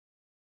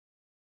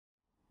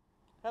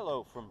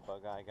Hello from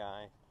Bug Eye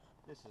Guy.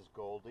 This is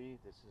Goldie.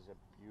 This is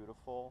a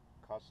beautiful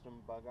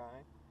custom Bug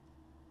Eye.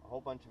 A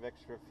whole bunch of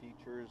extra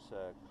features,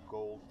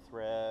 gold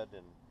thread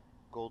and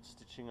gold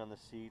stitching on the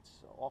seats,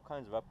 all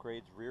kinds of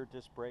upgrades, rear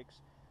disc brakes.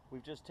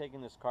 We've just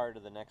taken this car to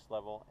the next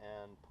level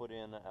and put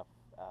in a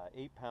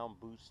 8-pound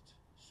boost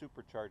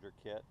supercharger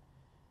kit,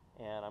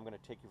 and I'm going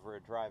to take you for a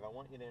drive. I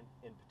want you to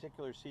in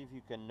particular see if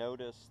you can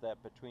notice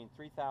that between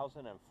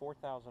 3,000 and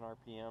 4,000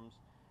 RPMs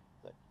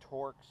the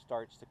torque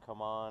starts to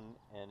come on,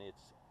 and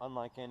it's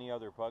unlike any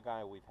other Bug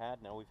Eye we've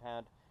had. Now, we've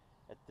had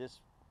at this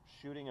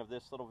shooting of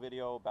this little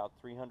video about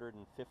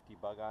 350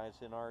 Bug Eyes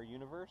in our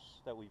universe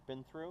that we've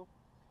been through,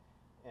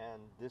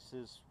 and this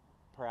is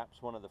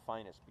perhaps one of the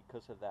finest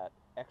because of that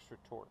extra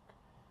torque.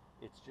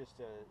 It's just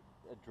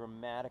a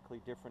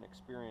dramatically different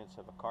experience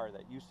of a car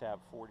that used to have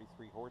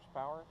 43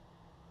 horsepower.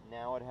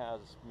 Now it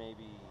has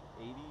maybe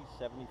 80,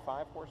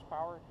 75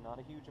 horsepower, not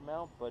a huge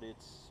amount, but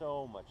it's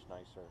so much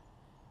nicer.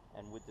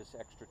 And with this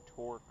extra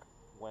torque,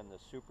 when the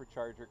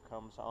supercharger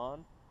comes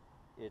on,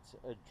 it's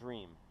a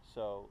dream.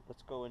 So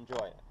let's go enjoy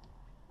it.